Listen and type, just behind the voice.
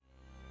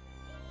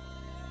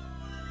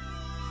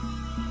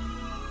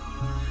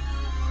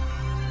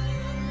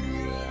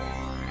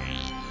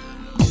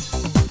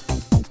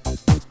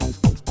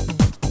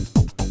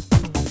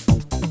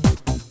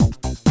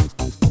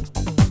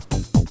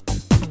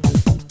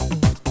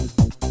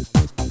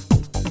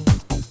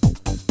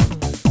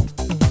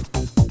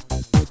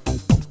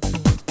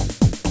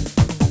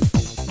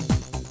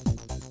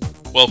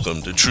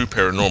Welcome to True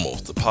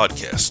Paranormal, the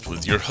podcast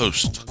with your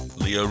host,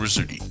 Leo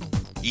Rizzuti.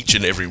 Each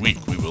and every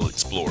week we will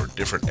explore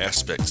different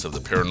aspects of the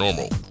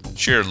paranormal,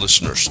 share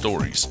listener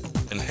stories,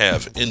 and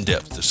have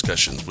in-depth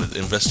discussions with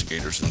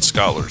investigators and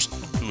scholars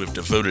who have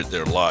devoted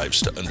their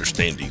lives to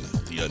understanding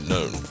the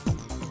unknown.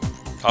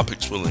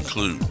 Topics will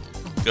include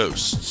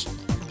ghosts,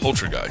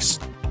 poltergeists,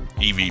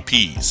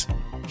 EVPs,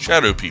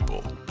 shadow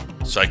people,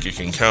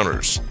 psychic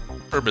encounters,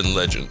 urban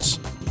legends,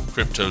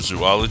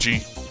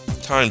 cryptozoology,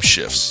 time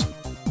shifts,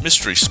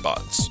 mystery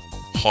spots,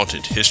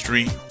 haunted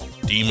history,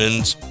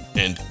 demons,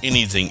 and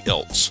anything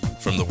else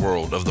from the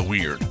world of the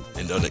weird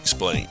and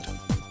unexplained.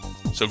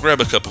 So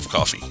grab a cup of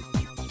coffee,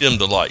 dim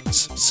the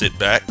lights, sit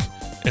back,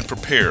 and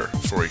prepare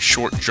for a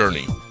short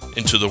journey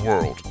into the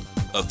world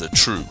of the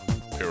true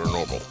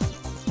paranormal.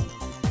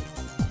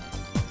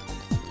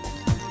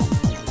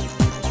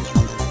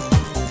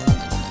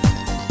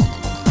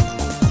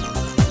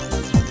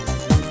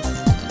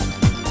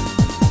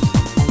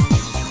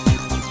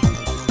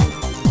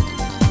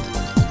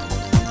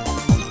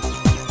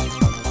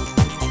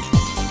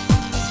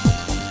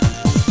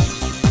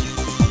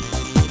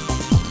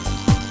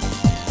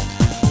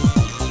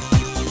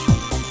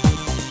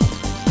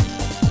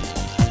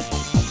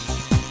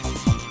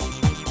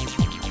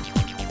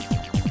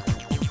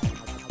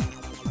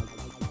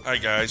 Hi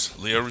guys,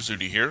 Leo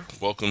Rizzuti here.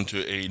 Welcome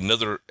to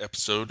another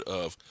episode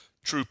of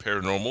True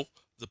Paranormal,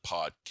 the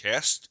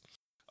podcast.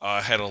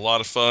 I had a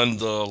lot of fun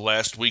the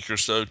last week or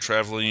so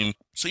traveling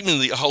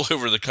seemingly all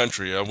over the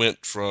country. I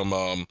went from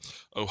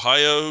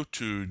Ohio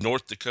to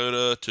North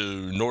Dakota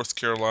to North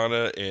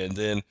Carolina and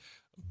then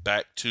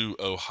back to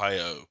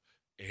Ohio.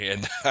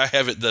 And I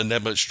haven't done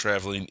that much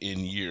traveling in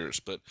years,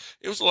 but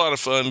it was a lot of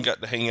fun.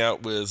 Got to hang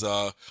out with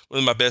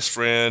my best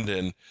friend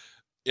and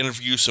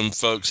interview some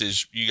folks.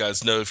 As you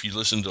guys know, if you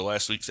listened to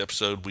last week's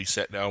episode, we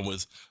sat down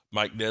with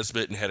Mike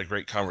Nesbitt and had a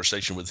great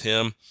conversation with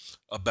him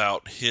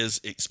about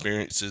his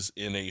experiences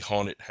in a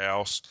haunted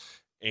house,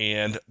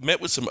 and met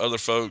with some other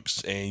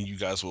folks, and you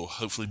guys will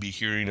hopefully be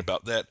hearing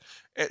about that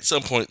at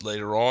some point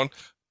later on.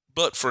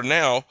 But for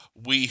now,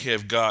 we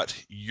have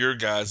got your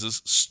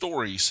guys'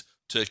 stories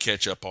to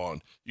catch up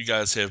on. You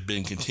guys have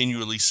been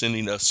continually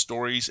sending us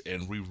stories,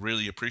 and we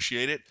really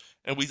appreciate it.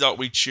 And we thought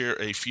we'd share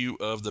a few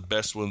of the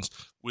best ones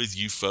with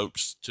you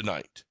folks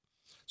tonight.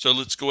 So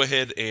let's go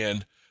ahead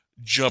and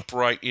jump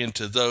right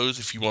into those.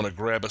 If you want to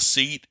grab a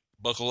seat,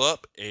 buckle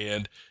up,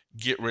 and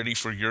get ready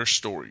for your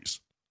stories.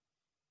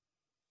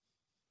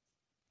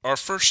 Our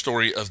first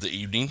story of the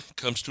evening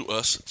comes to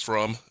us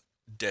from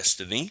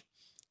Destiny,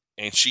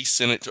 and she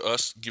sent it to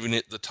us, giving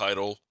it the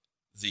title,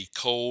 The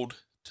Cold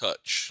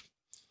Touch.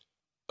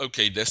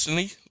 Okay,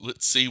 Destiny,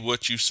 let's see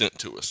what you sent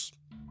to us.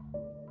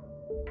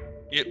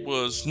 It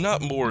was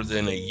not more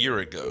than a year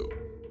ago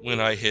when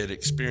I had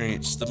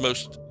experienced the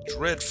most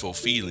dreadful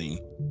feeling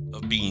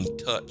of being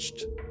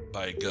touched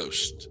by a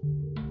ghost.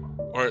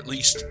 Or at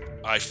least,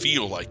 I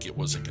feel like it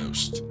was a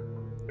ghost.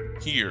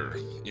 Here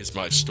is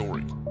my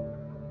story.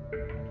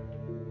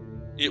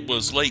 It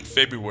was late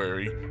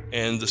February,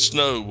 and the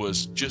snow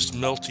was just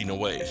melting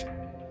away.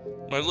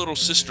 My little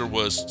sister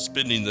was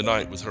spending the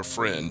night with her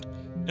friend,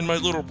 and my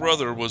little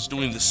brother was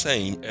doing the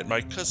same at my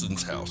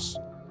cousin's house.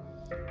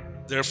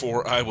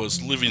 Therefore, I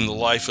was living the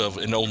life of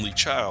an only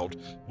child,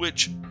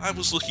 which I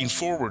was looking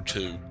forward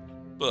to,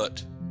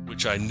 but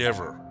which I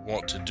never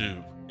want to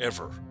do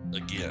ever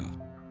again.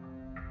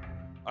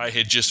 I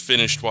had just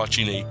finished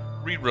watching a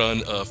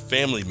rerun of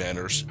Family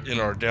Manners in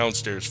our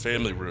downstairs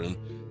family room,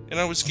 and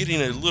I was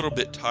getting a little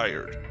bit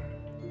tired.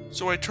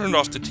 So I turned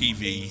off the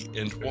TV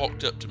and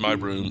walked up to my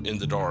room in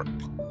the dark.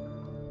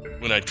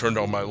 When I turned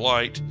on my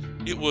light,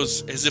 it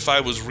was as if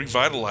I was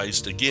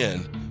revitalized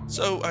again.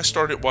 So I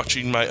started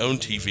watching my own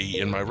TV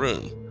in my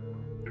room.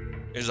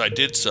 As I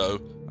did so,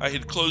 I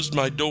had closed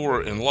my door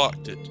and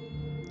locked it.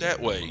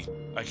 That way,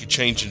 I could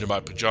change into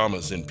my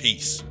pajamas in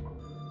peace.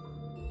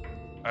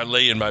 I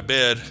lay in my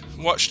bed,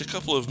 watched a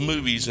couple of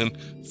movies, and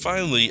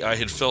finally I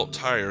had felt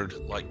tired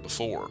like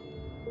before.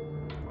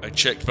 I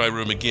checked my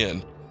room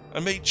again. I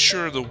made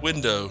sure the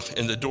window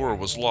and the door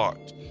was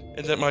locked,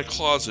 and that my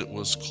closet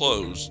was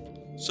closed,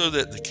 so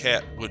that the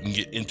cat wouldn't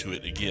get into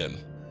it again.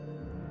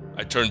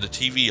 I turned the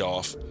TV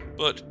off,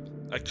 but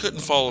I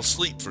couldn't fall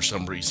asleep for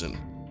some reason,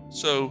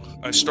 so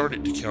I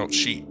started to count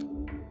sheep.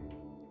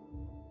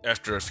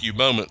 After a few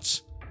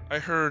moments, I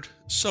heard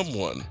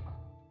someone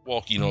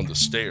walking on the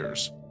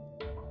stairs.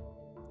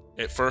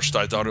 At first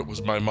I thought it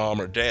was my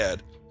mom or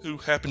dad, who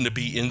happened to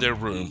be in their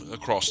room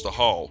across the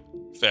hall,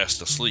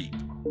 fast asleep.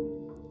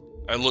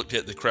 I looked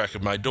at the crack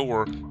of my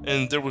door,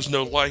 and there was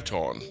no light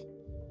on.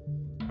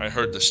 I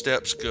heard the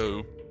steps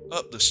go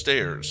up the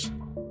stairs,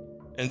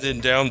 and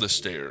then down the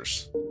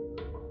stairs,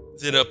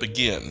 then up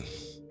again.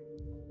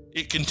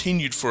 It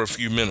continued for a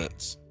few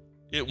minutes.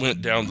 It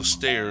went down the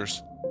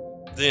stairs,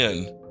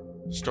 then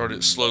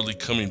started slowly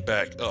coming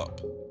back up.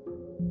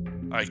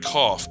 I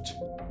coughed,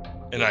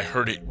 and I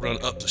heard it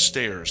run up the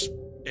stairs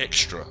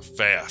extra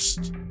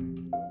fast.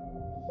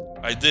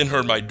 I then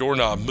heard my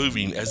doorknob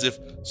moving as if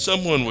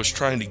someone was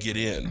trying to get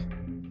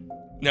in.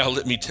 Now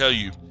let me tell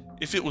you,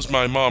 If it was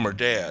my mom or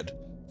dad,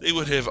 they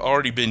would have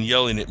already been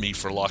yelling at me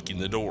for locking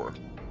the door.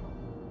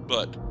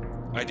 But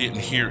I didn't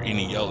hear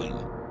any yelling,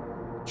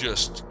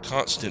 just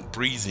constant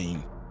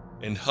breathing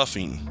and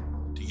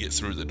huffing to get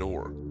through the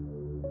door.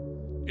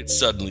 It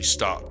suddenly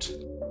stopped.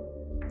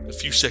 A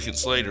few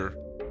seconds later,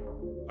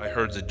 I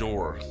heard the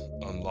door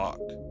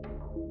unlock.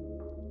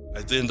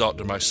 I then thought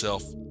to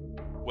myself,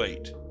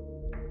 wait,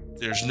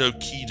 there's no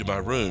key to my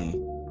room,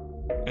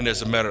 and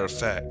as a matter of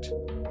fact,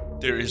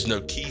 there is no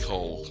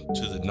keyhole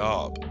to the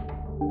knob.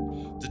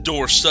 The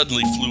door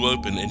suddenly flew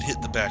open and hit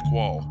the back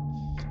wall.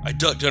 I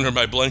ducked under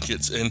my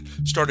blankets and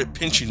started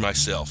pinching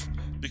myself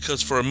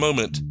because for a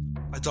moment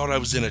I thought I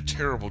was in a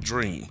terrible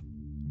dream.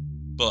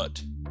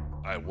 But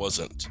I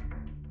wasn't.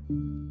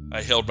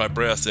 I held my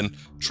breath and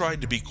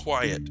tried to be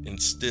quiet and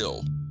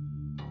still.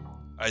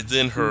 I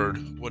then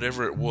heard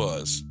whatever it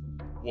was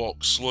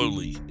walk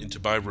slowly into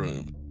my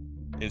room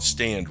and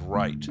stand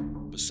right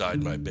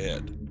beside my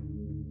bed.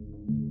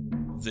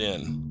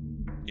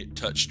 Then it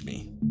touched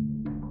me.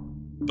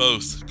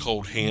 Both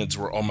cold hands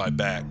were on my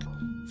back,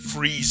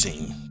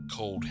 freezing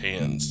cold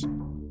hands.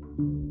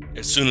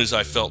 As soon as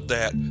I felt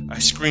that, I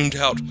screamed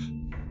out,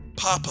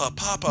 "Papa,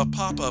 Papa,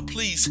 Papa,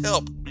 please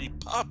help me,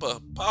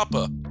 Papa,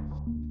 Papa."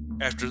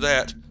 After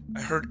that,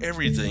 I heard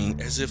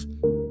everything as if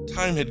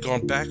time had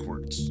gone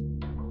backwards.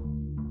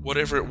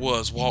 Whatever it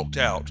was walked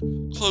out,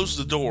 closed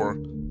the door,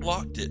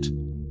 locked it,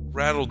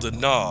 rattled the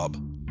knob,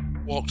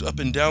 walked up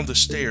and down the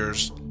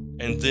stairs,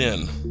 and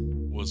then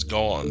was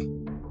gone.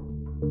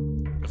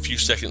 A few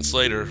seconds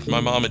later, my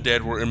mom and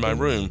dad were in my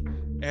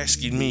room,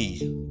 asking me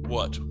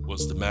what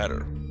was the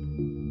matter.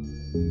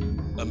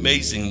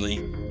 Amazingly,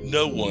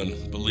 no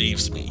one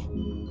believes me.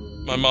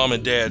 My mom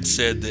and dad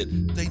said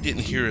that they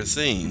didn't hear a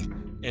thing,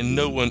 and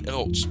no one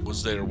else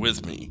was there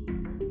with me.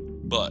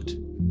 But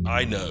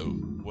I know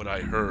what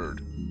I heard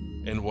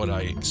and what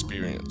I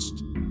experienced.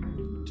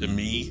 To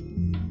me,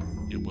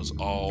 it was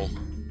all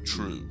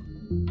true.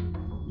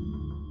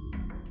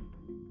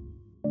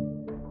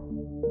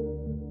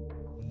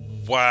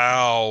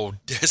 Wow,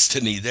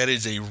 Destiny, that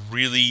is a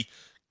really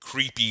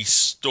creepy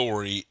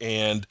story.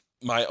 And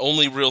my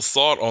only real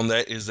thought on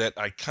that is that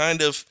I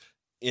kind of,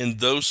 in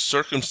those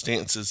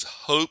circumstances,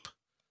 hope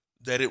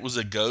that it was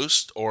a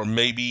ghost or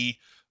maybe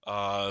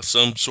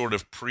some sort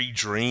of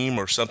pre-dream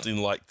or something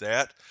like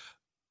that.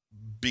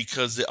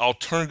 Because the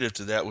alternative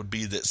to that would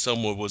be that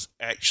someone was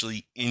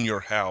actually in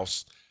your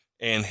house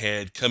and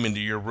had come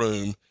into your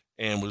room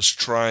and was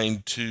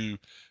trying to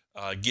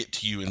get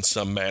to you in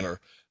some manner.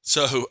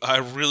 So I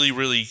really,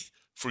 really,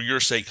 for your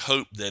sake,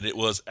 hope that it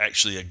was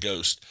actually a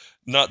ghost.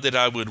 Not that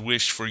I would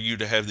wish for you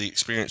to have the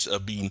experience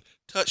of being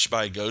touched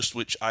by a ghost,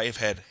 which I have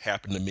had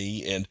happen to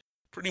me, and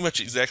pretty much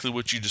exactly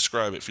what you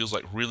describe. It feels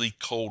like really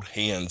cold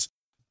hands.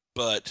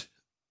 But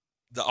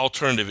the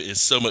alternative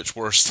is so much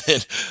worse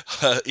than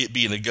it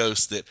being a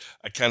ghost that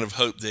I kind of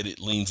hope that it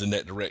leans in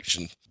that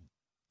direction.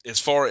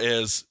 As far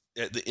as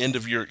at the end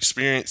of your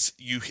experience,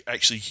 you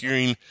actually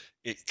hearing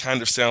it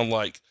kind of sound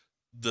like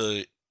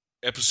the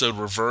episode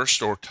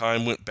reversed or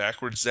time went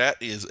backwards,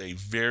 that is a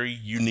very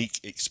unique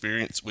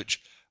experience, which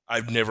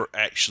I've never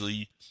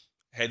actually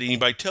had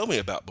anybody tell me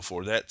about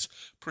before. That's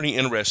pretty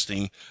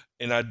interesting.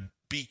 And I'd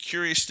be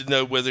curious to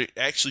know whether it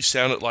actually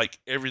sounded like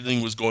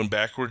everything was going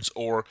backwards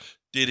or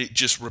did it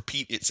just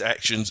repeat its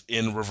actions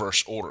in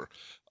reverse order?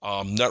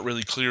 Not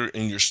really clear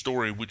in your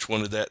story which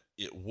one of that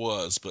it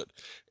was, but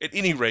at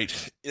any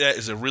rate, that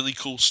is a really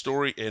cool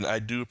story, and I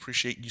do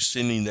appreciate you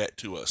sending that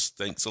to us.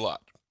 Thanks a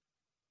lot.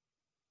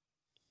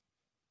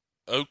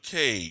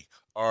 Okay,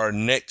 our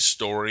next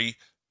story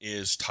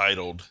is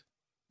titled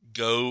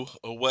Go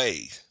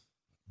Away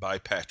by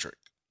Patrick.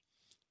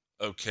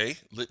 Okay,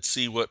 let's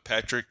see what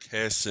Patrick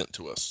has sent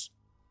to us.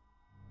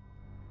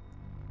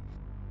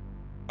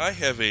 I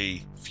have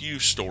a few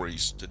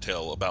stories to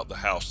tell about the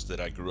house that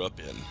I grew up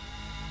in.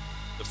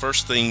 The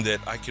first thing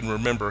that I can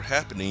remember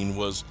happening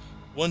was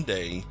one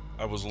day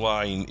I was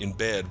lying in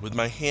bed with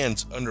my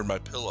hands under my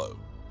pillow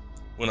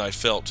when I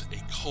felt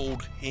a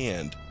cold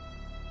hand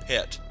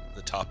pet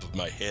the top of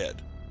my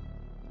head.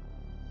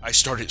 I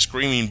started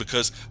screaming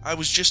because I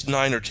was just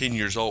 9 or 10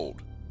 years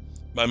old.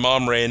 My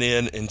mom ran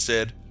in and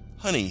said,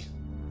 "Honey,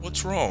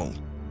 what's wrong?"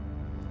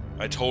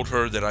 I told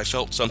her that I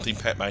felt something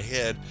pat my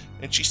head,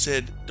 and she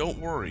said, "Don't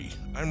worry,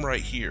 I'm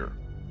right here."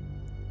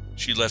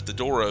 She left the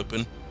door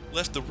open,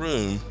 left the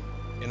room,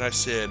 and I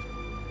said,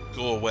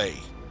 "Go away."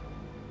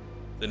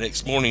 The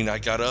next morning I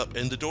got up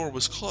and the door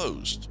was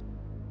closed.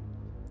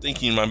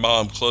 Thinking my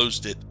mom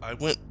closed it, I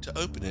went to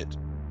open it,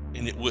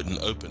 and it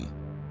wouldn't open.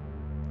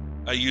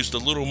 I used a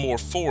little more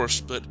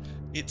force, but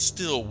it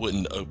still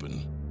wouldn't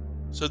open.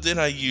 So then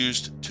I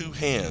used 2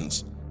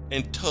 hands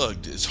and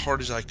tugged as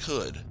hard as I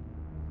could,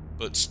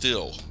 but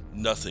still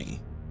nothing.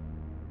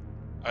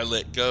 I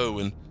let go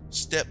and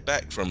stepped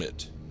back from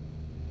it,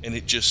 and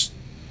it just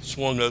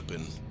swung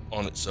open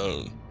on its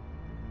own.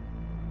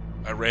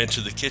 I ran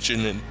to the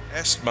kitchen and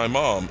asked my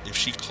mom if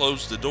she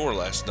closed the door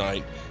last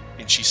night,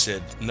 and she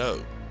said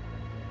no.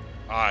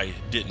 I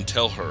didn't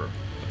tell her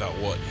about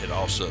what had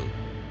also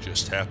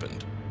just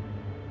happened.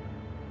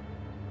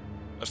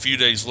 A few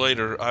days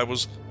later, I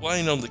was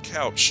lying on the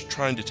couch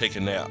trying to take a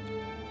nap.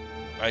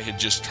 I had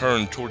just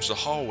turned towards the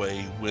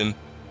hallway when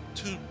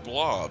two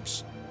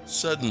blobs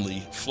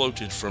suddenly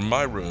floated from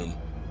my room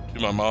to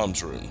my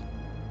mom's room.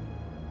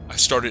 I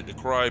started to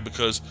cry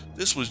because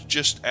this was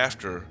just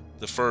after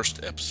the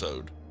first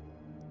episode.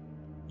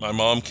 My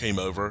mom came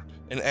over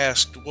and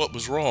asked what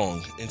was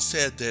wrong and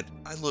said that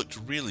I looked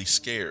really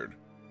scared.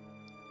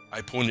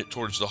 I pointed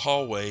towards the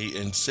hallway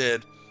and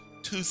said,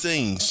 "Two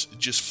things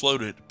just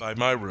floated by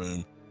my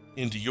room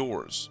into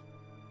yours."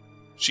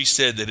 She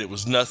said that it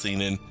was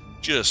nothing and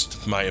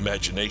just my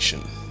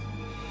imagination.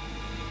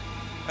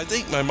 I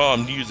think my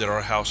mom knew that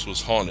our house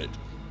was haunted,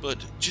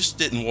 but just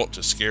didn't want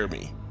to scare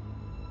me.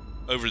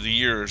 Over the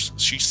years,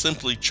 she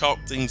simply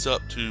chalked things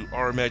up to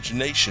our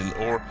imagination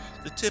or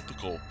the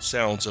typical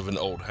sounds of an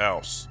old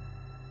house.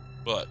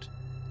 But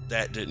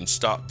that didn't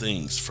stop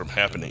things from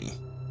happening.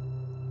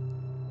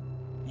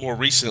 More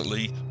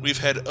recently, we've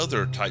had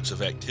other types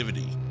of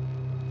activity.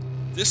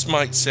 This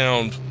might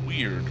sound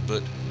weird,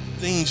 but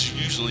things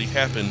usually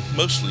happen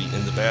mostly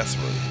in the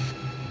bathroom.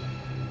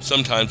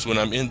 Sometimes when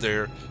I'm in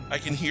there, I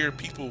can hear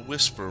people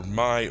whisper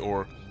my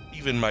or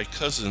even my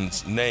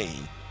cousin's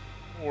name,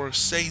 or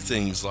say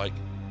things like,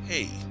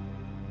 "Hey,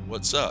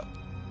 what's up?"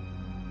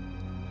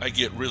 I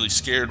get really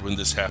scared when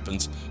this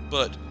happens,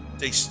 but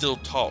they still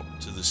talk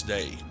to this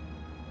day.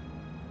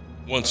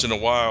 Once in a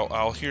while,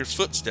 I'll hear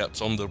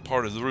footsteps on the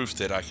part of the roof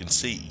that I can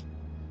see.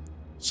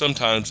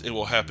 Sometimes it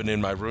will happen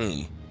in my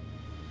room.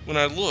 When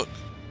I look,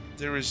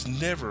 there is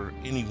never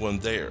anyone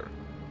there,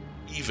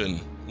 even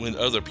when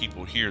other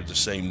people hear the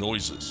same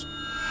noises.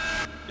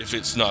 If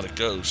it's not a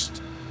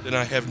ghost, then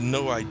I have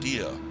no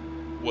idea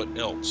what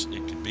else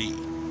it could be.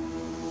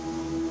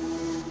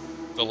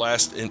 The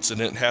last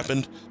incident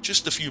happened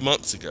just a few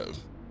months ago.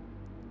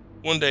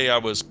 One day I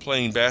was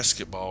playing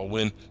basketball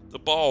when the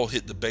ball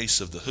hit the base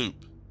of the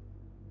hoop.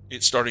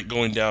 It started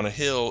going down a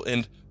hill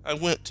and I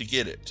went to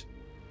get it.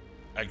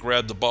 I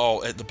grabbed the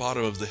ball at the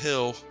bottom of the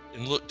hill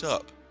and looked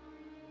up.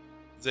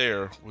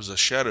 There was a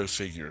shadow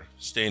figure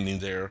standing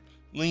there,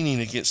 leaning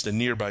against a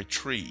nearby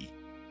tree,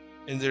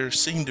 and there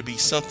seemed to be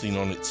something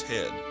on its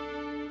head.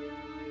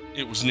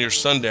 It was near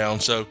sundown,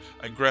 so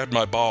I grabbed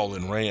my ball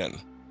and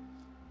ran.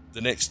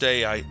 The next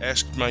day I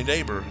asked my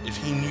neighbor if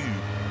he knew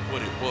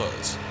what it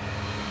was,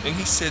 and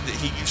he said that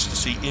he used to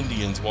see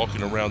Indians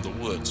walking around the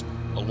woods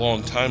a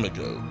long time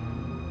ago,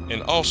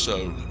 and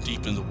also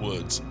deep in the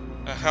woods,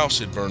 a house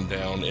had burned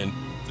down and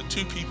the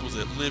two people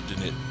that lived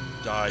in it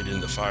died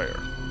in the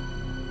fire.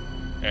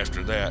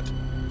 After that,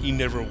 he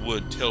never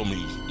would tell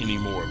me any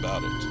more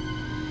about it.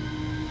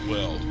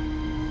 Well,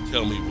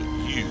 tell me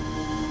what you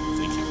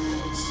think it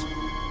was.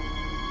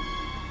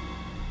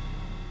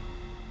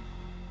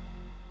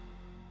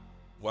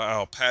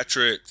 Wow,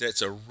 Patrick,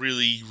 that's a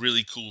really,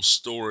 really cool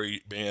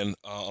story, man.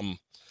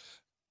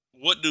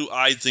 What do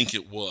I think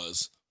it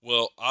was?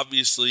 Well,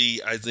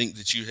 obviously, I think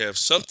that you have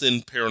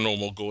something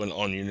paranormal going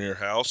on in your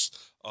house,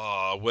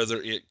 whether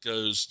it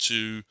goes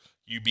to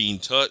you being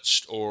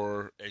touched,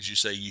 or as you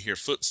say, you hear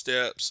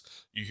footsteps,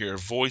 you hear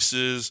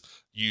voices,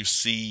 you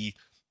see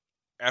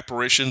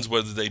apparitions,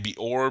 whether they be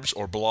orbs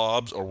or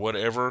blobs or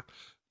whatever,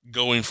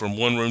 going from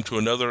one room to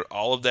another.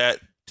 All of that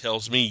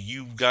tells me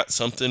you've got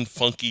something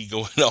funky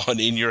going on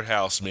in your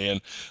house, man.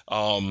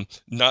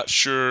 Not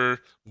sure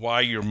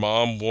why your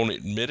mom won't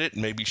admit it.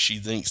 Maybe she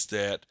thinks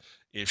that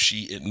if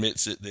she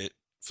admits it, that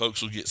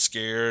folks will get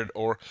scared,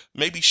 or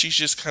maybe she's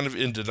just kind of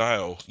in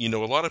denial. You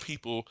know, a lot of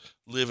people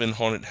live in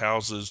haunted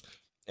houses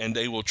and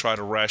they will try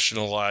to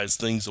rationalize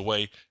things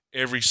away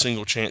every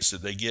single chance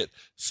that they get,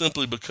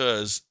 simply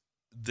because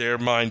their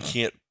mind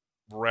can't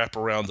wrap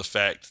around the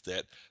fact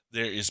that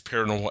there is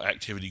paranormal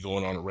activity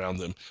going on around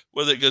them,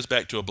 whether it goes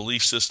back to a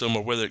belief system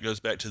or whether it goes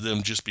back to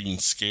them just being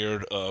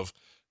scared of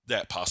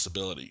that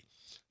possibility.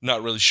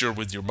 Not really sure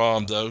with your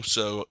mom, though,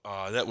 so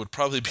that would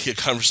probably be a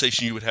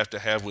conversation you would have to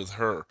have with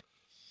her.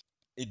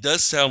 It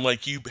does sound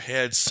like you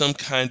had some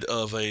kind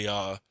of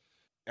a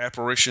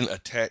apparition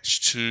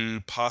attached to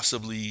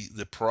possibly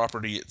the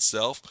property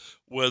itself,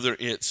 whether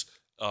it's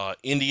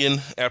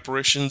Indian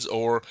apparitions,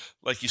 or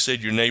like you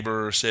said, your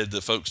neighbor said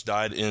the folks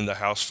died in the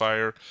house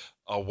fire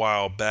a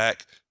while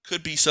back.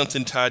 Could be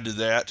something tied to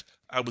that.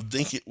 I would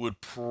think it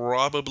would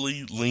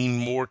probably lean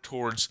more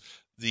towards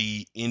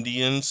the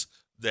Indians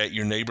that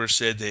your neighbor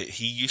said that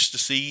he used to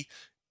see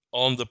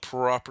on the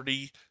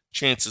property.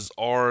 Chances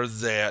are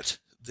that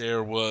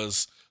there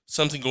was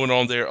something going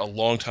on there a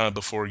long time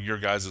before your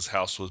guys'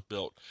 house was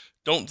built.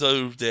 Don't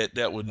though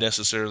that would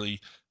necessarily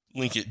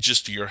link it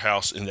just to your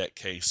house in that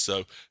case.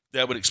 So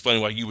that would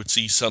explain why you would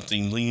see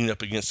something leaning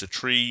up against a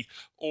tree,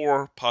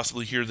 or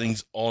possibly hear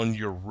things on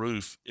your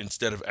roof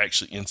instead of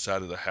actually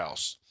inside of the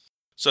house.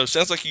 So it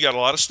sounds like you got a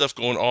lot of stuff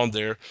going on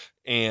there,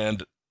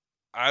 and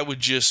I would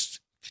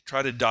just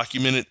try to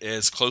document it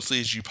as closely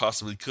as you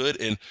possibly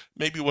could, and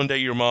maybe one day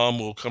your mom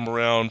will come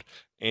around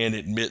and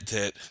admit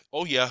that,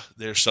 oh yeah,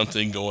 there's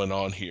something going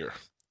on here.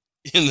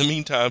 In the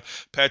meantime,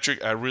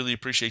 Patrick, I really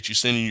appreciate you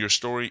sending your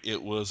story.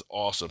 It was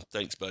awesome.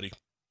 Thanks, buddy.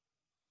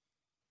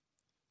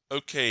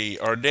 Okay,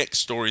 our next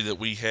story that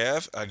we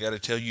have, I got to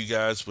tell you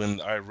guys,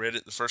 when I read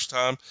it the first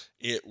time,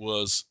 it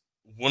was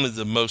one of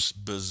the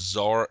most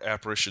bizarre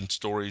apparition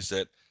stories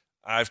that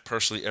I've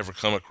personally ever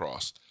come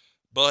across.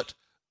 But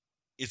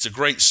it's a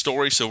great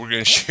story, so we're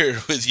going to share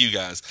it with you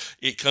guys.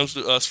 It comes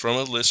to us from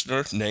a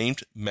listener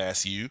named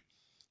Matthew,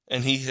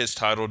 and he has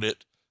titled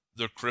it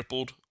The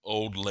Crippled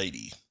Old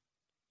Lady.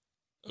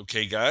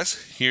 Okay,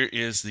 guys, here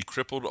is The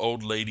Crippled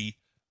Old Lady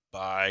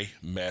by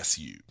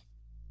Matthew.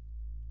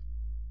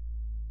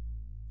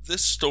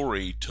 This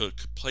story took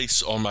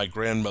place on my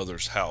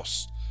grandmother's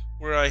house,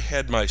 where I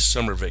had my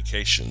summer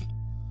vacation.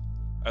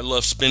 I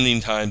love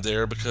spending time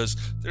there because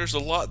there's a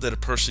lot that a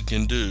person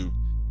can do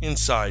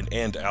inside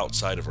and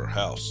outside of her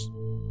house.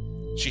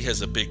 She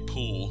has a big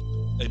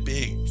pool, a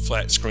big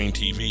flat screen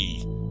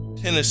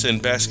TV, tennis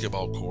and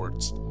basketball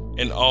courts,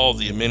 and all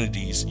the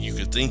amenities you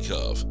could think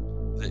of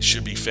that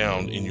should be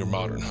found in your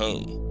modern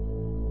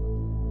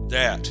home.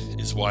 That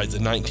is why the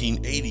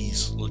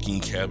 1980s looking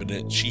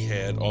cabinet she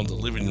had on the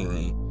living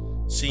room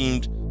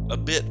seemed a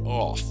bit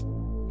off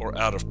or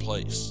out of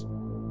place.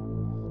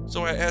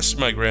 So I asked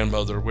my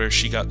grandmother where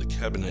she got the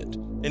cabinet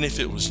and if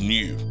it was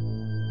new.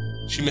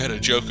 She made a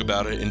joke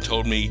about it and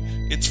told me,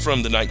 "It's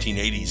from the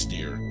 1980s,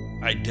 dear.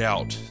 I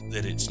doubt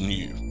that it's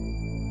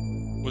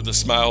new." With a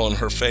smile on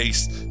her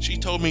face, she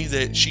told me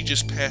that she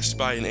just passed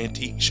by an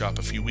antique shop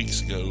a few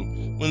weeks ago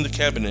when the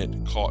cabinet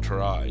caught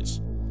her eyes.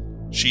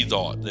 She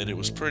thought that it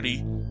was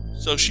pretty,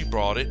 so she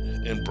brought it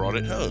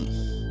home.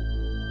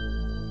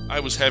 I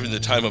was having the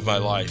time of my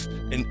life,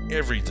 and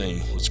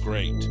everything was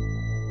great.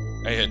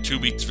 I had 2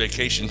 weeks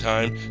vacation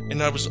time,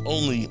 and I was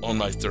only on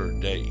my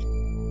 3rd day.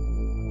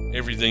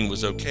 Everything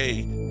was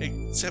okay,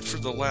 except for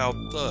the loud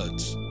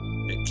thuds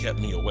that kept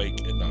me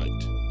awake at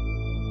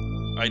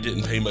night. I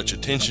didn't pay much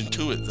attention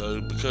to it,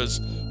 though, because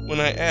when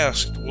I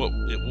asked what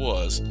it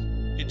was,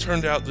 it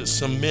turned out that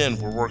some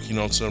men were working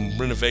on some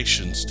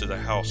renovations to the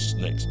house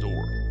next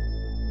door.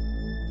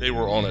 They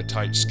were on a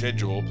tight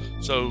schedule,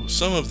 so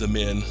some of the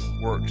men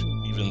worked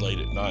even late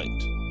at night.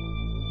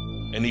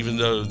 And even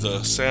though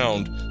the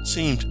sound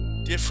seemed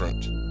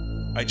different,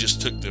 I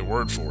just took their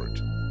word for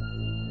it.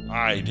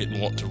 I didn't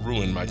want to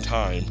ruin my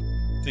time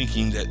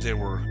thinking that there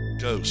were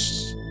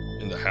ghosts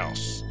in the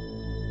house.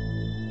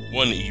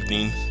 One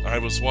evening, I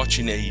was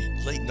watching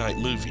a late-night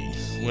movie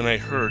when I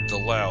heard the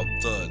loud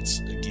thuds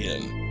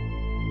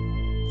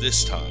again.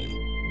 This time,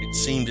 it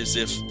seemed as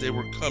if they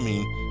were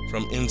coming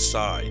from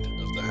inside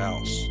of the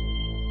house.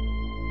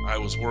 I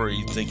was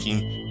worried,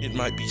 thinking it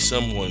might be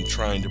someone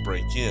trying to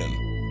break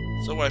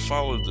in, so I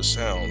followed the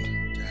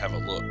sound to have a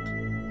look.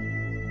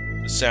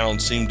 The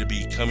sound seemed to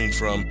be coming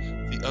from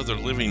the other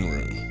living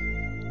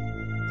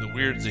room. The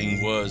weird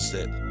thing was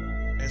that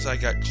as I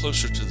got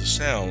closer to the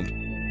sound,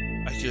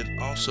 I could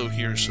also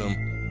hear some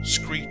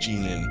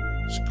screeching and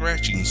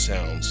scratching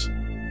sounds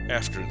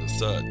after the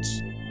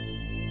thuds.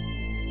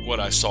 What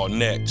I saw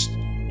next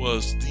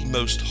was the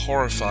most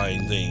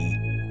horrifying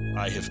thing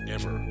I have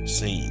ever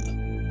seen.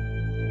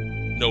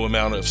 No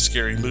amount of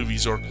scary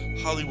movies or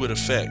Hollywood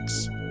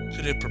effects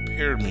could have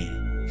prepared me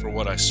for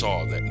what I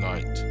saw that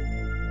night.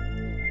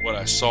 What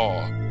I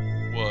saw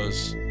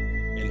was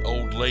an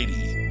old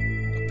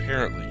lady,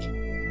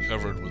 apparently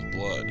covered with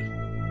blood.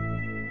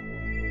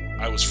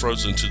 I was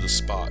frozen to the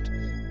spot,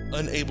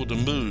 unable to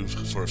move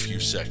for a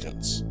few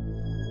seconds.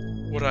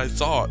 What I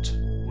thought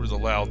were the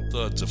loud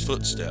thuds of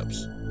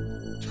footsteps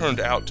turned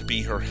out to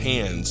be her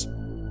hands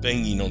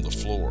banging on the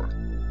floor.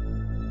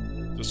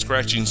 The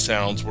scratching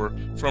sounds were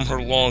from her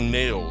long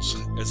nails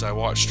as I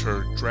watched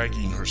her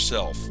dragging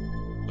herself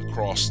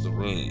across the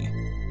room.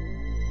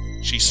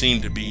 She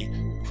seemed to be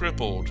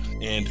crippled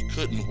and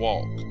couldn't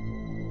walk.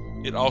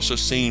 It also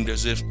seemed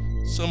as if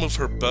some of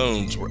her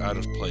bones were out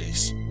of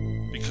place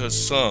because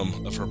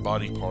some of her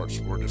body parts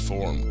were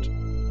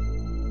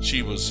deformed.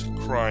 She was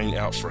crying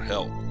out for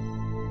help.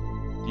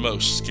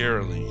 Most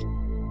scarily,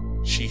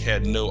 she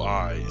had no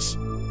eyes,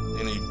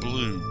 and a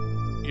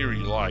blue, eerie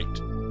light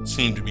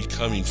seemed to be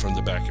coming from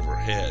the back of her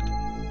head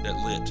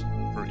that lit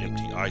her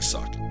empty eye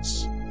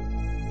sockets.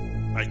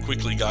 I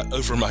quickly got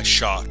over my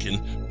shock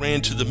and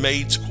ran to the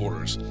maid's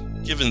quarters,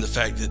 given the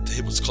fact that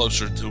it was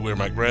closer to where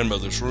my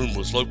grandmother's room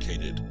was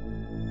located.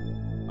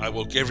 I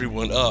woke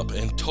everyone up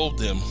and told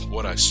them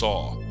what I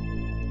saw.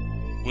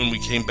 When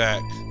we came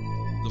back,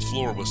 the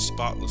floor was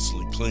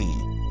spotlessly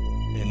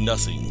clean, and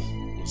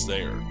nothing was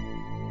there.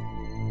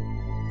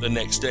 The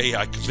next day,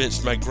 I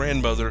convinced my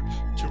grandmother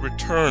to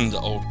return the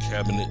old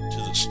cabinet to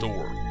the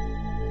store.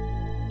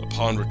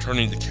 Upon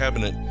returning the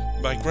cabinet,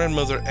 my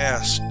grandmother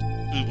asked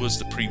who was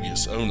the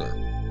previous owner.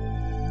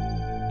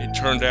 It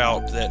turned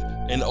out that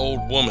an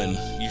old woman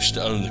used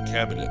to own the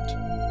cabinet.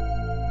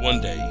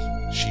 One day,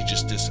 she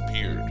just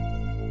disappeared.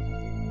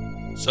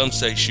 Some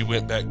say she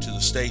went back to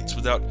the States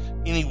without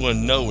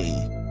anyone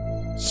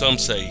knowing. Some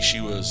say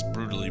she was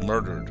brutally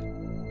murdered.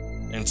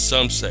 And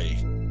some say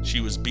she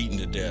was beaten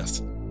to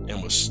death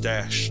and was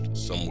stashed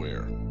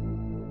somewhere.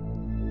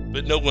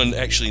 But no one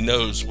actually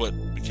knows what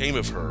became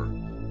of her.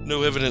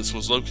 No evidence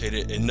was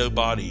located and no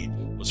body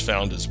was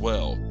found as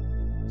well,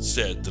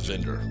 said the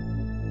vendor.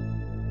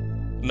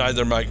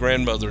 Neither my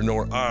grandmother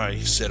nor I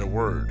said a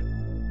word.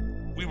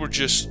 We were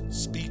just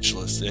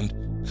speechless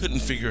and couldn't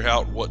figure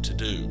out what to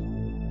do.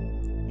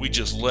 We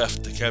just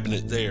left the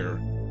cabinet there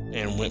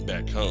and went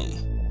back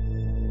home.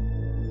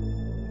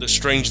 The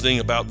strange thing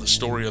about the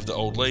story of the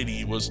old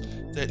lady was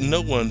that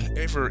no one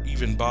ever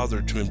even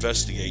bothered to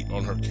investigate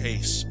on her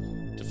case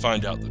to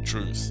find out the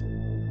truth.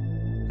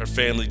 Her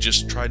family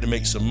just tried to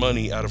make some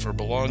money out of her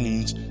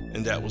belongings,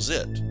 and that was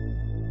it.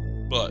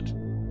 But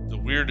the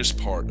weirdest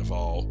part of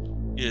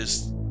all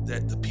is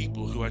that the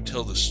people who I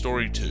tell the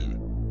story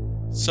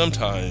to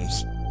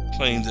sometimes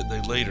claim that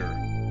they later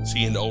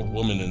see an old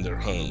woman in their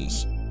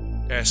homes,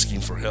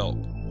 asking for help,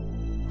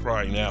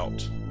 crying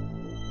out,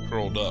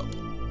 curled up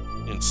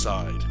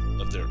inside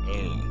of their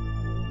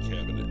own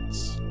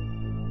cabinets.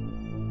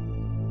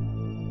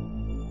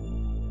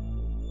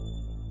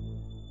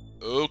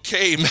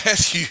 Okay,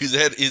 Matthew,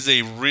 that is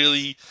a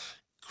really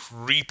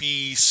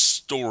creepy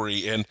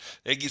story, and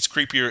it gets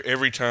creepier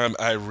every time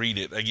I read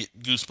it. I get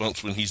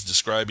goosebumps when he's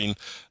describing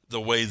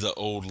the way the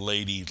old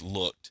lady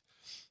looked.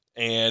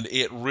 And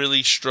it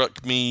really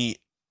struck me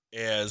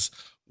as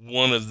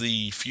one of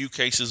the few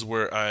cases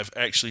where I've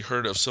actually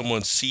heard of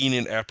someone seeing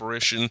an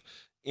apparition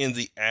in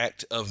the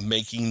act of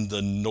making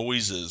the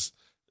noises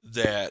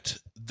that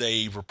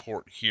they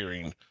report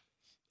hearing.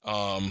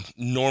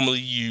 Normally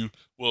you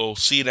will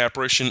see an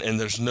apparition and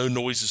there's no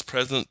noises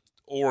present,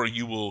 or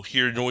you will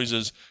hear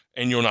noises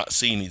and you'll not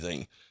see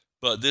anything.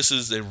 But this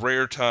is a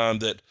rare time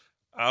that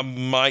I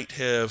might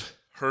have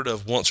heard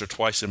of once or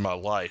twice in my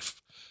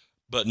life,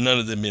 but none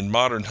of them in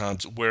modern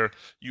times, where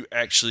you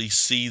actually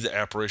see the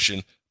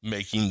apparition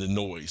making the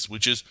noise,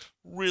 which is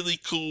really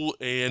cool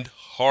and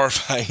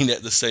horrifying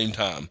at the same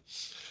time.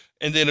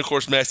 And then, of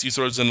course, Matthew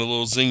throws in a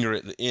little zinger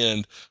at the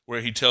end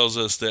where he tells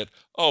us that,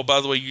 oh, by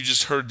the way, you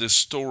just heard this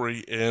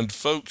story, and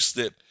folks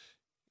that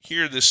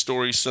hear this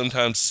story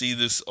sometimes see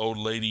this old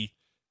lady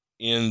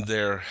in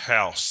their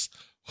house,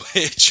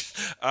 which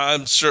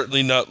I'm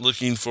certainly not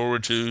looking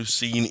forward to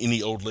seeing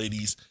any old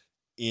ladies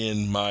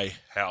in my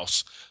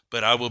house.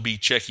 But I will be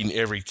checking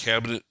every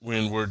cabinet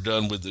when we're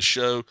done with the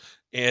show.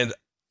 And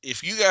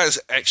if you guys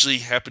actually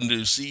happen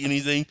to see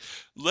anything,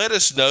 let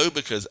us know,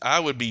 because I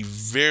would be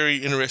very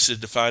interested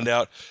to find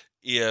out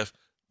if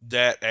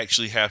that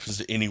actually happens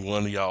to any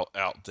one of y'all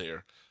out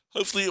there.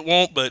 Hopefully it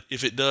won't, but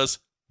if it does,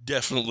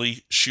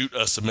 definitely shoot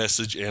us a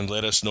message and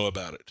let us know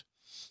about it.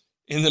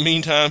 In the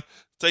meantime,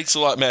 thanks a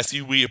lot,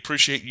 Matthew. We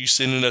appreciate you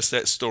sending us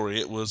that story.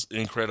 It was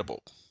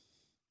incredible.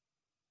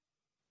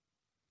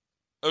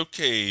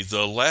 Okay,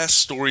 the last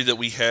story that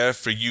we have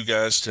for you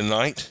guys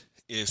tonight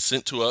is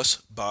sent to us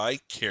by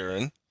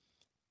Karen,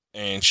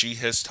 and she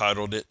has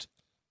titled it,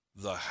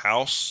 The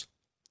House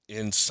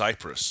in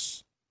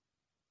Cyprus.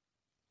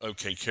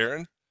 Okay,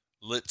 Karen,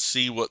 let's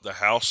see what the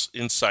house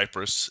in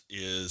Cyprus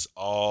is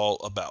all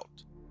about.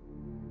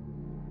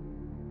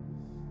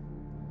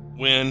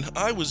 When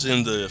I was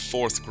in the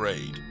 4th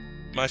grade,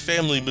 my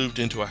family moved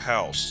into a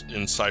house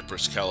in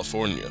Cypress,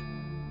 California.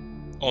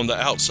 On the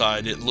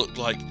outside, it looked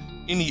like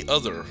any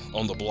other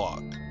on the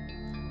block,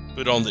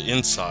 but on the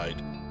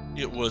inside,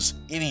 it was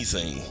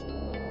anything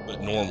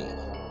but normal.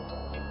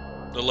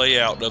 The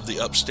layout of the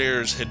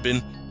upstairs had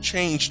been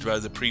changed by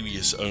the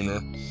previous owner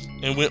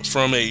and went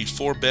from a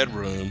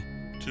 4-bedroom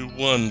to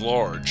one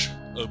large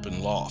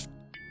open loft.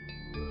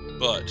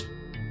 But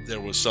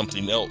there was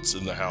something else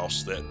in the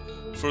house that,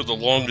 for the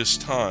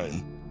longest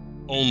time,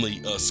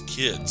 only us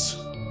kids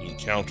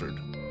encountered.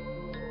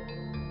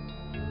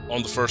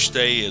 On the first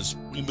day as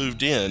we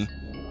moved in,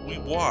 we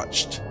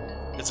watched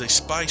as a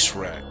spice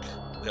rack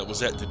that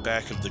was at the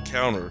back of the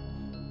counter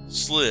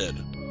slid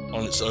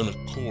on its own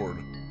accord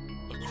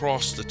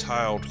across the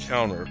tiled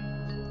counter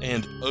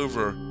and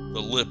over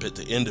the lip at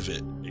the end of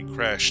it, it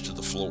crashed to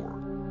the floor.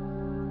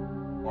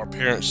 Our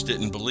parents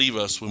didn't believe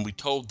us when we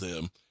told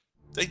them.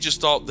 They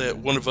just thought that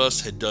one of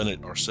us had done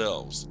it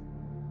ourselves.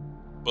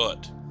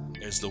 But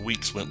as the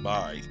weeks went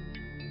by,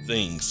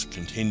 things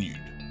continued.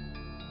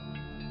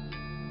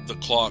 The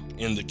clock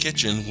in the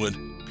kitchen would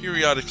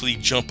periodically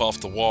jump off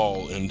the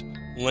wall and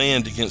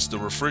land against the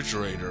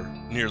refrigerator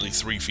nearly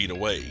 3 feet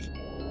away,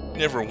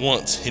 never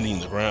once hitting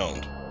the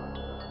ground.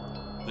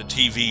 The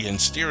TV and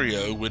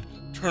stereo would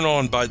turn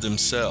on by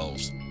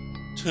themselves,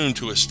 tuned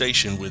to a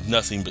station with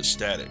nothing but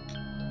static.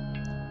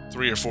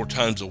 3 or 4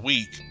 times a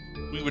week,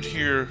 we would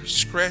hear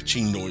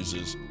scratching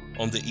noises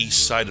on the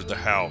east side of the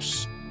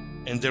house,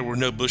 and there were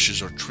no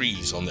bushes or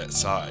trees on that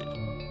side.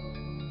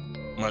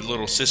 My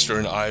little sister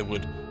and I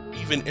would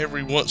even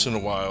every once in a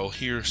while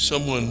hear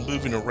someone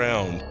moving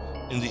around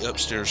in the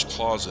upstairs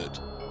closet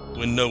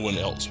when no one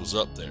else was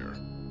up there.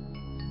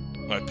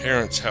 My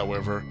parents,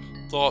 however,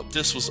 thought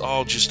this was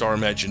all just our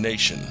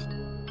imagination,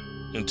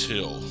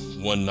 until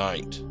one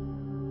night.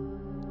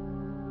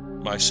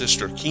 My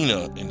sister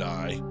Kina and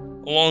I,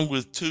 along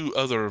with 2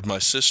 other of my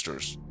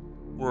sisters,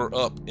 were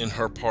up in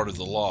her part of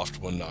the loft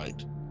one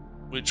night,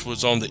 which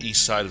was on the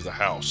east side of the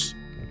house,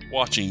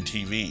 watching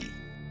TV.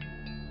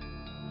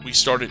 We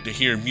started to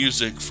hear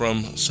music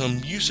from some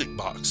music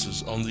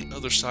boxes on the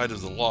other side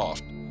of the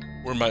loft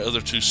where my other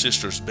 2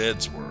 sisters'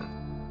 beds were.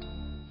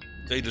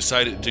 They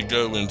decided to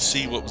go and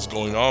see what was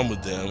going on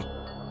with them,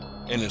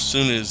 and as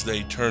soon as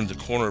they turned the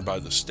corner by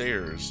the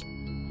stairs,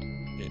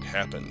 it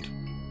happened.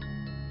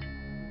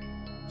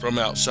 From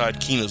outside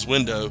Keena's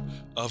window,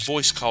 a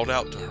voice called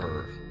out to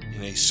her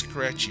in a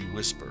scratchy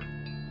whisper.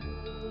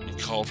 It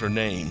called her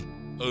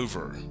name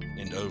over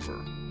and over.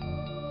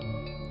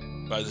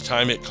 By the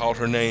time it called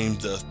her name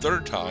the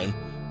third time,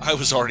 I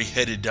was already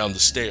headed down the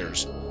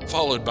stairs,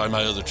 followed by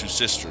my other two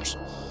sisters.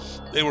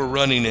 They were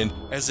running, and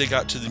as they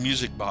got to the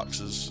music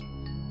boxes,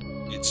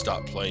 it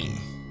stopped playing.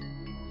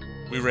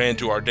 We ran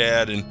to our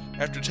dad, and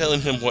after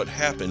telling him what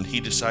happened, he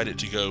decided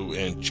to go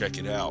and check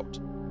it out.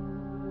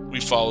 We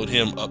followed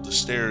him up the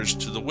stairs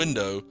to the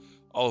window,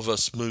 all of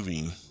us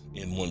moving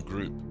in one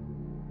group.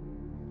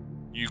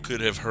 You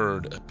could have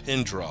heard a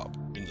pin drop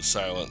in the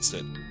silence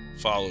that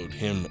followed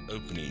him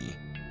opening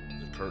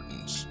the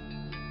curtains.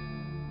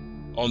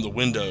 On the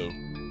window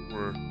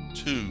were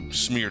 2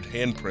 smeared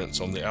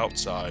handprints on the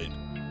outside,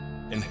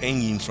 and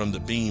hanging from the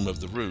beam of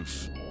the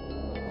roof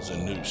was a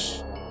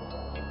noose.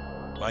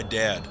 My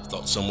dad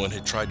thought someone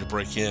had tried to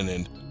break in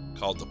and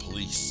called the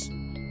police.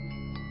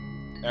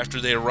 After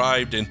they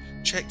arrived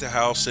and checked the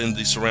house and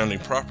the surrounding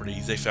property,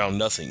 they found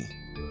nothing.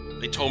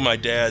 They told my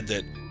dad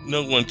that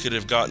no one could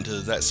have gotten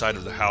to that side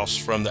of the house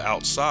from the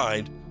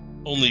outside,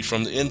 only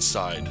from the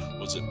inside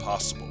was it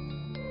possible.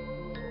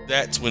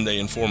 That's when they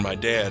informed my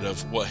dad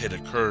of what had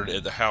occurred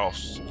at the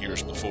house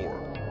years before.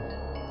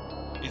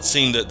 It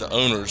seemed that the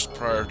owners,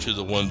 prior to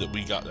the one that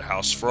we got the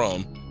house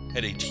from,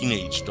 had a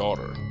teenage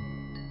daughter.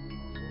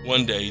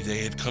 One day they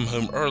had come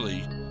home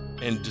early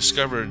and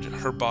discovered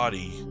her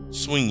body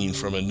swinging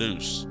from a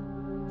noose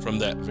from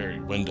that very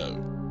window.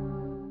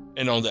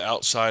 And on the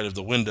outside of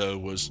the window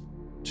was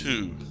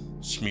 2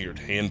 smeared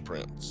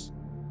handprints.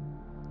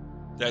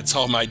 That's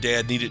all my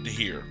dad needed to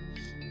hear.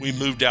 We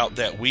moved out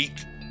that week,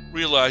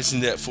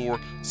 realizing that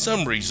for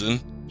some reason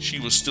she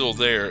was still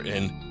there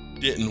and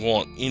didn't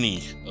want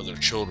any other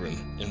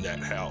children in that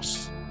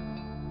house.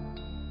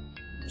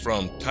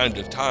 From time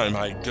to time,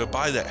 I go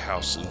by that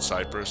house in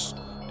Cypress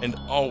and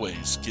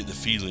always get the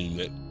feeling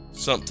that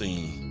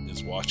something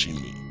is watching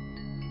me.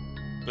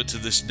 But to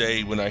this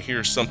day, when I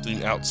hear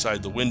something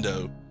outside the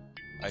window,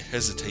 I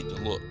hesitate to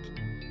look,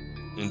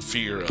 in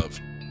fear of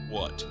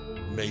what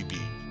may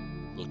be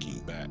looking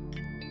back.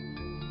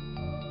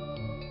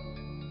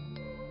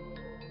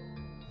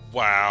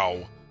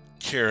 Wow,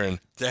 Karen,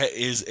 that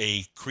is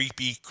a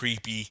creepy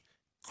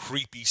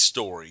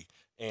story.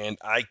 And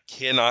I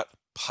cannot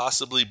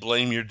possibly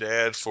blame your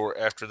dad for,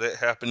 after that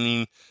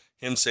happening,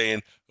 him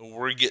saying,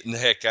 we're getting the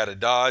heck out of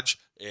Dodge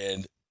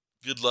and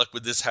good luck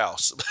with this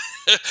house.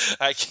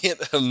 I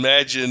can't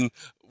imagine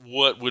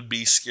what would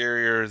be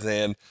scarier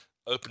than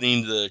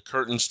opening the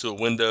curtains to a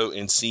window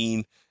and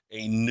seeing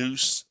a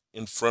noose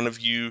in front of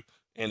you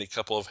and a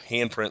couple of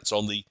handprints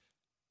on the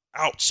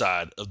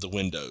outside of the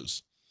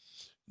windows.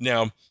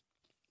 Now,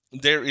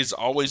 there is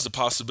always the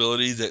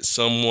possibility that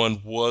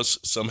someone was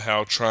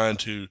somehow trying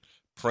to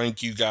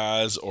prank you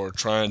guys or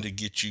trying to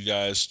get you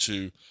guys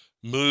to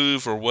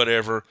move or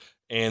whatever,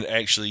 and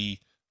actually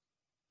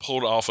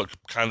pulled off a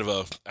kind of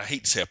a, I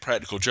hate to say a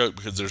practical joke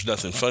because there's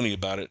nothing funny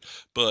about it,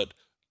 but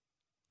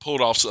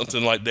pulled off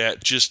something like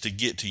that just to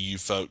get to you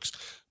folks.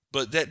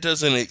 But that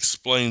doesn't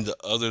explain the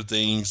other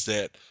things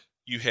that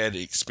you had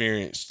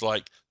experienced,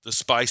 like the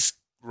spice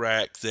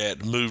rack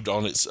that moved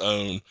on its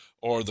own,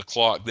 or the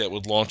clock that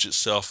would launch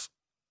itself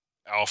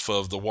off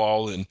of the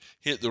wall and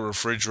hit the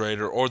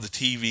refrigerator, or the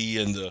TV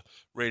and the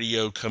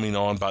radio coming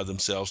on by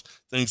themselves,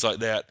 things like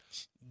that.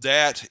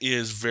 That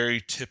is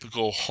very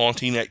typical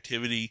haunting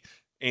activity.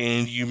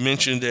 And you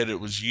mentioned that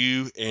it was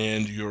you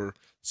and your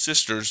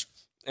sisters.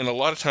 And a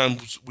lot of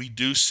times we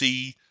do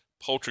see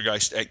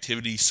poltergeist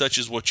activity, such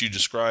as what you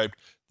described,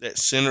 that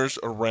centers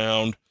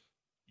around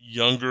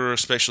younger,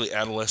 especially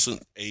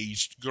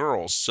adolescent-aged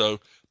girls. So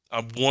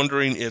I'm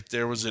wondering if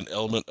there was an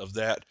element of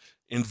that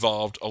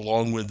involved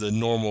along with the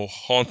normal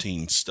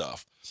haunting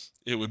stuff.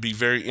 It would be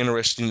very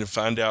interesting to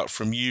find out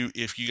from you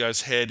if you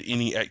guys had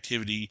any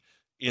activity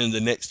in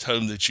the next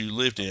home that you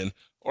lived in,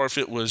 or if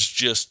it was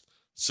just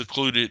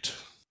secluded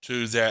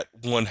to that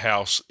one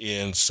house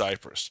in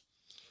Cypress.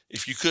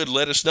 If you could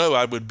let us know,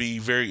 I would be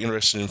very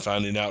interested in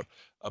finding out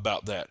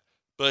about that.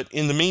 But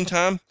in the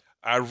meantime,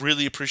 I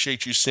really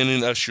appreciate you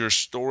sending us your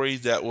story.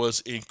 That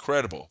was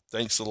incredible.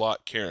 Thanks a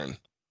lot, Karen.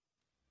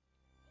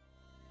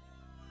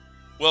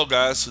 Well,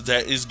 guys,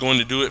 that is going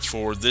to do it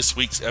for this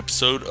week's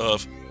episode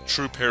of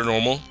True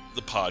Paranormal,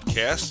 the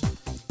podcast.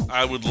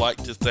 I would like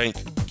to thank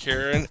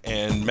Karen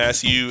and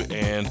Matthew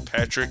and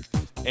Patrick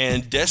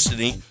and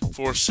Destiny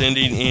for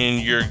sending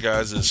in your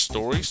guys'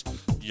 stories.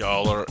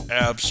 Y'all are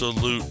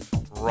absolute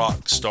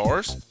rock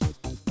stars.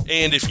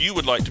 And if you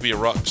would like to be a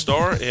rock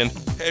star and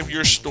have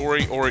your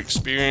story or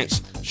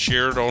experience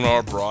shared on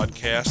our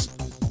broadcast,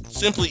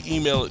 simply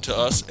email it to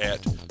us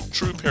at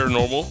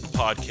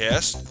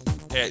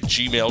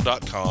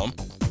trueparanormalpodcast@gmail.com.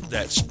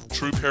 That's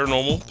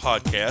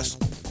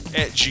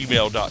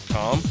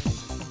trueparanormalpodcast@gmail.com.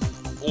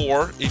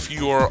 Or if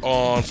you are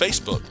on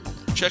Facebook,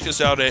 check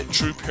us out at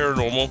True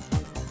Paranormal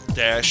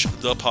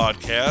the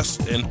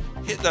podcast and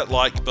hit that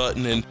like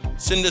button and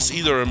send us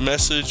either a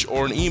message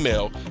or an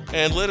email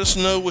and let us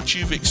know what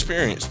you've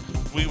experienced.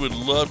 We would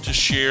love to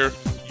share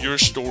your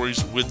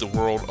stories with the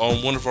world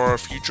on one of our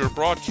future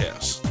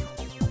broadcasts.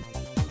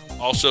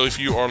 Also, if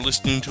you are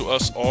listening to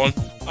us on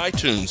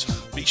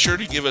iTunes, be sure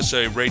to give us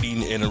a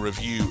rating and a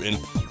review, and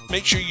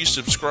make sure you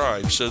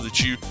subscribe so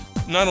that you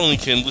not only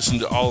can listen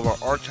to all of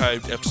our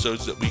archived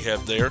episodes that we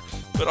have there,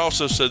 but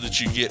also so that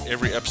you get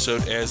every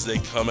episode as they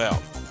come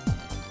out.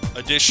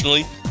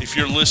 Additionally, if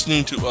you're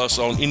listening to us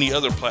on any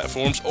other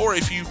platforms, or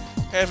if you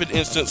have an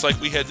instance like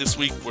we had this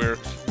week where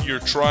you're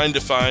trying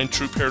to find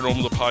True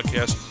Paranormal the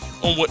podcast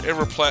on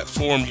whatever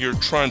platform you're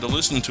trying to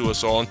listen to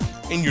us on,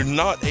 and you're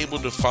not able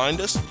to find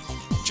us,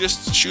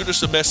 just shoot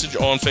us a message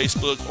on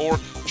Facebook or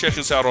check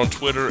us out on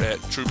Twitter at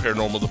True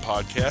Paranormal the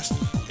podcast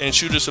and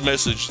shoot us a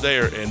message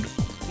there, and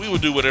we will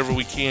do whatever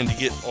we can to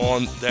get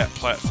on that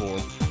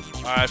platform.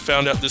 I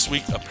found out this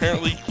week,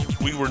 apparently,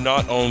 we were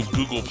not on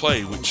Google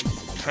Play, which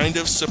kind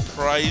of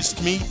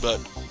surprised me, but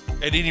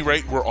at any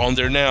rate, we're on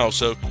there now,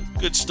 so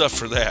good stuff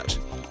for that.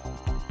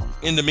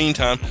 In the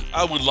meantime,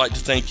 I would like to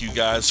thank you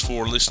guys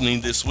for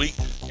listening this week,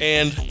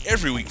 and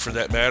every week for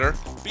that matter.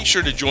 Be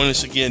sure to join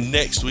us again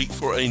next week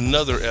for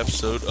another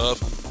episode of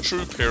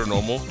True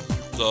Paranormal,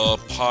 the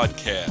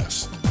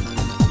podcast.